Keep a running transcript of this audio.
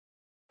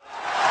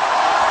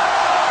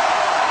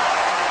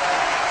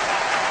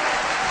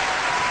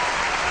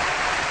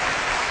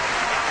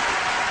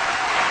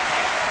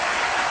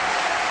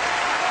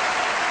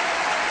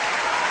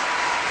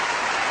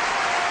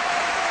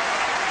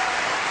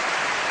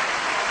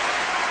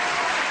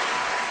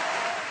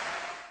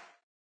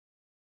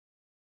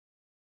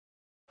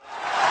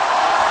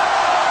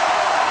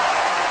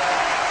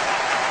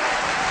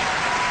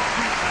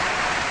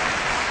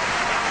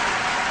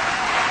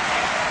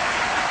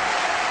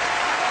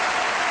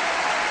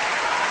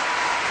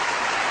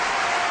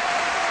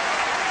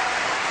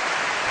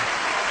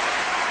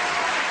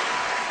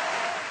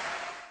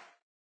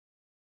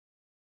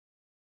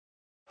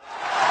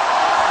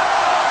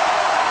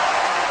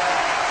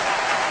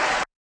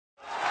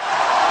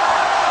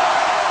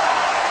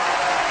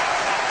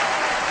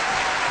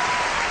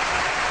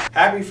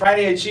Happy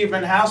Friday,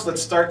 Achievement House.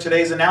 Let's start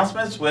today's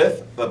announcements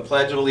with the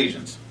Pledge of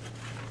Allegiance.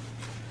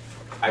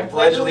 I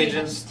pledge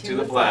allegiance to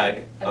the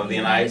flag of the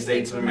United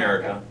States of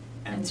America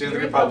and to the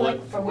republic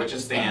for which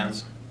it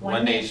stands,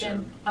 one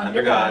nation,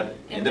 under God,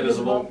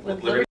 indivisible,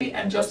 with liberty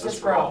and justice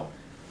for all.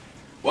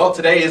 Well,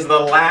 today is the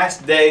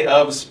last day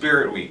of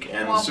Spirit Week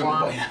and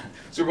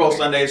Super Bowl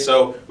Sunday,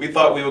 so we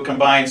thought we would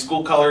combine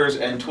school colors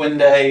and Twin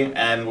Day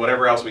and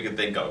whatever else we could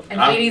think of. And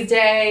 80s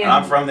Day. And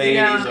I'm from the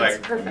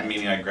 80s, perfect.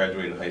 Meaning I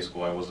graduated high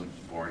school. I wasn't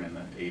born in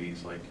the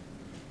 80s like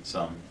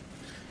some.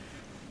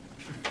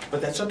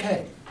 But that's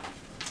okay.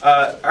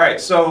 All right,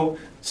 so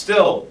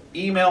still,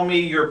 email me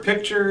your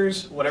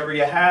pictures, whatever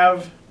you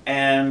have,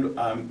 and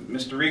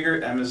Mr.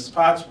 Riegert and Mrs.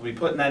 Potts will be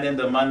putting that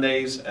into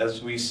Mondays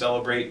as we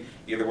celebrate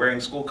either wearing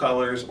school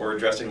colors or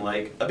dressing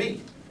like a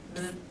bee.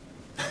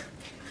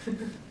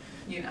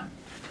 You know,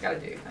 gotta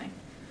do your thing.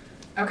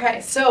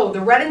 Okay, so the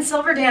Red and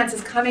Silver Dance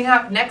is coming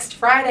up next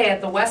Friday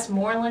at the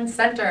Westmoreland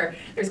Center.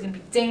 There's going to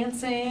be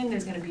dancing,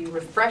 there's going to be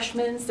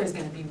refreshments, there's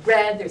going to be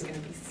red, there's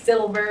going to be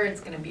silver,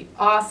 it's going to be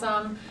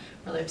awesome.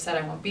 I'm really upset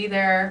I won't be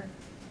there,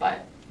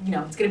 but you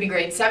know, it's going to be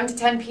great. 7 to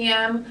 10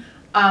 p.m.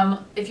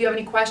 If you have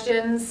any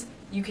questions,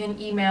 you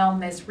can email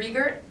Ms.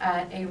 Riegert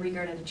at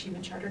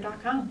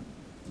ariegert@achievementcharter.com.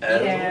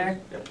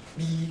 Yep.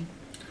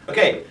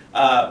 Okay,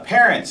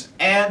 parents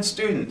and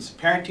students,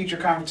 parent-teacher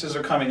conferences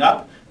are coming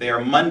up. They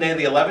are Monday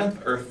the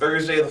 11th or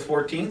Thursday the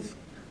 14th.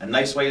 A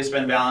nice way to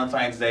spend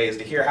Valentine's Day is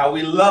to hear how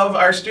we love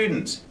our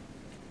students.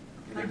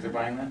 You think they're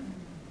buying that?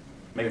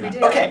 Maybe not.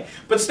 Okay,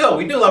 but still,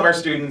 we do love our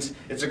students.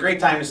 It's a great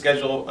time to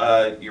schedule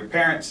your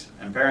parents,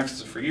 and parents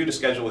is for you to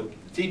schedule with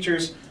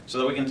teachers so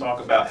that we can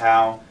talk about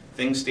how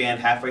things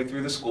stand halfway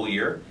through the school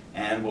year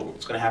and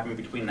what's going to happen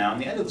between now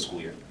and the end of the school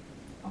year.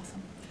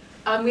 Awesome.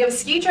 We have a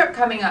ski trip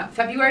coming up,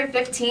 February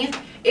 15th.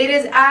 It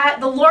is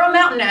at the Laurel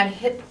Mountain at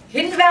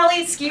Hidden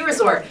Valley Ski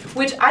Resort,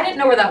 which I didn't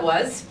know where that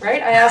was,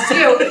 right? I asked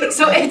you.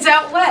 So it's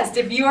out west.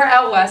 If you are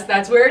out west,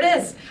 that's where it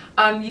is.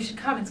 You should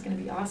come. It's going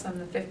to be awesome,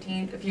 the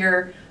 15th. If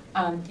you're,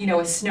 you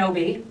know, a snow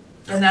bee,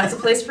 then that's a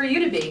place for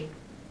you to be.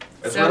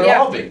 That's where it'll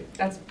all be.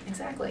 That's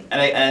exactly.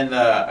 And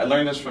I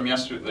learned this from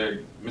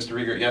yesterday, Mr.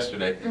 Riegert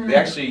yesterday. Mm-hmm. They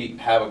actually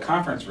have a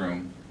conference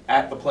room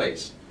at the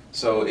place.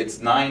 So it's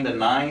 9 to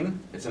 9.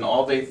 It's an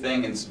all-day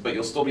thing, but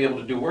you'll still be able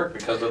to do work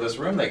because of this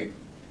room. They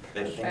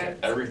think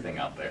of everything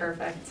out there.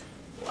 Perfect.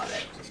 Love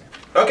it.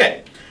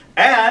 Okay,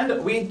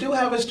 and we do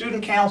have a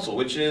student council,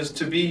 which is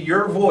to be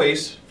your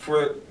voice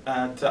for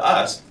to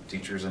us,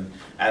 teachers and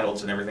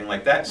adults and everything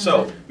like that.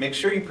 So make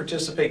sure you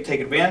participate. Take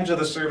advantage of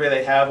the survey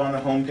they have on the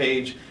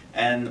homepage,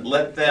 and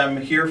let them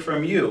hear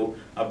from you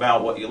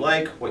about what you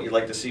like, what you'd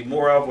like to see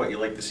more of, what you'd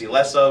like to see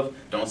less of.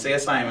 Don't say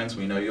assignments.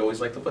 We know you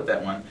always like to put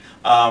that one.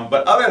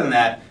 But other than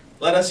that,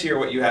 let us hear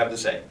what you have to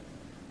say.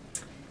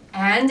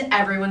 And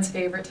everyone's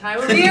favorite time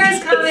of year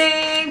is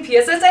coming,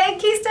 PSSA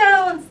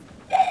Keystones.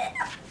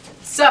 Yeah.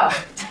 So,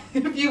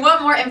 if you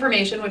want more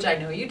information, which I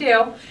know you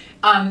do,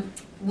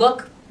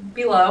 look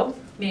below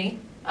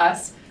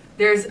us.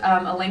 There's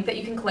a link that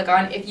you can click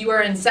on. If you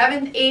are in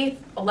 7th, 8th,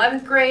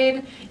 11th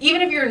grade,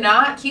 even if you're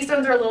not,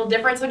 Keystones are a little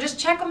different, so just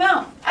check them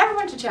out.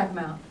 Everyone should check them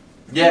out.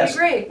 Yes,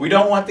 great. We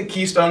don't want the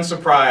Keystone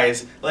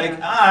surprise. Like,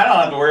 I don't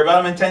have to worry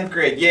about them in 10th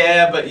grade.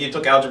 Yeah, but you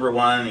took Algebra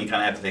 1 and you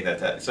kind of have to take that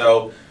test.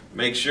 So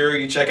make sure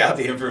you check out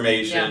the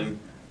information.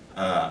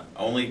 Yeah.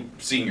 Only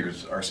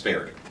seniors are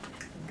spared.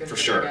 Good for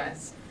sure. You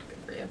guys.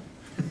 Good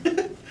for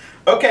you.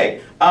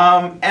 Okay,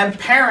 and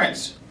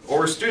parents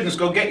or students,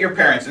 go get your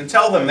parents and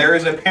tell them there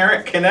is a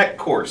Parent Connect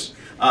course.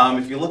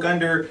 If you look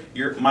under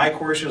my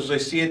course, as I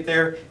see it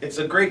there, it's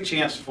a great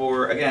chance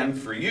for, again,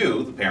 for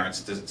you, the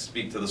parents, to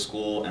speak to the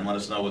school and let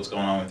us know what's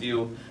going on with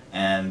you,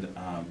 and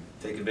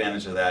take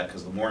advantage of that,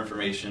 because the more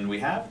information we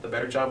have, the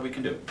better job we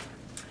can do.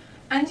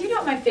 And do you know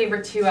what my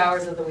favorite 2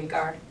 hours of the week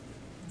are?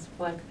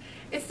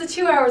 It's the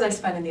 2 hours I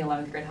spend in the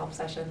 11th grade help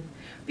session,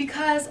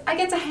 because I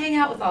get to hang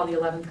out with all the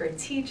 11th grade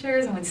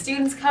teachers, and when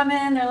students come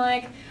in, they're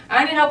like,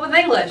 I need help with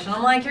English, and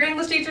I'm like, your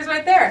English teacher's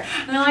right there.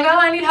 And they're like, oh,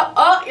 I need help,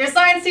 oh, your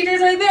science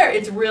teacher's right there.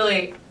 It's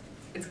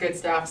good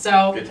stuff.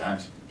 So, good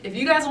times. If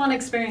you guys want to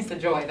experience the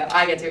joy that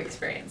I get to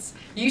experience,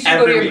 you should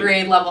go to your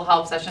grade level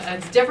help session, and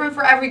it's different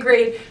for every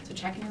grade, so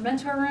check in your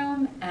mentor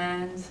room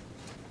and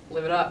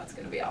live it up. It's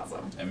going to be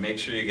awesome. And make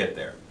sure you get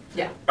there.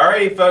 Yeah.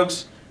 Alrighty,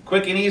 folks.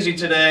 Quick and easy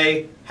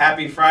today.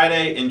 Happy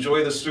Friday.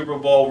 Enjoy the Super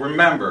Bowl.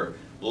 Remember,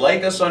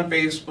 like us on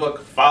Facebook,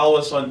 follow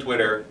us on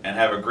Twitter, and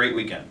have a great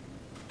weekend.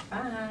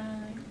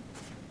 Bye.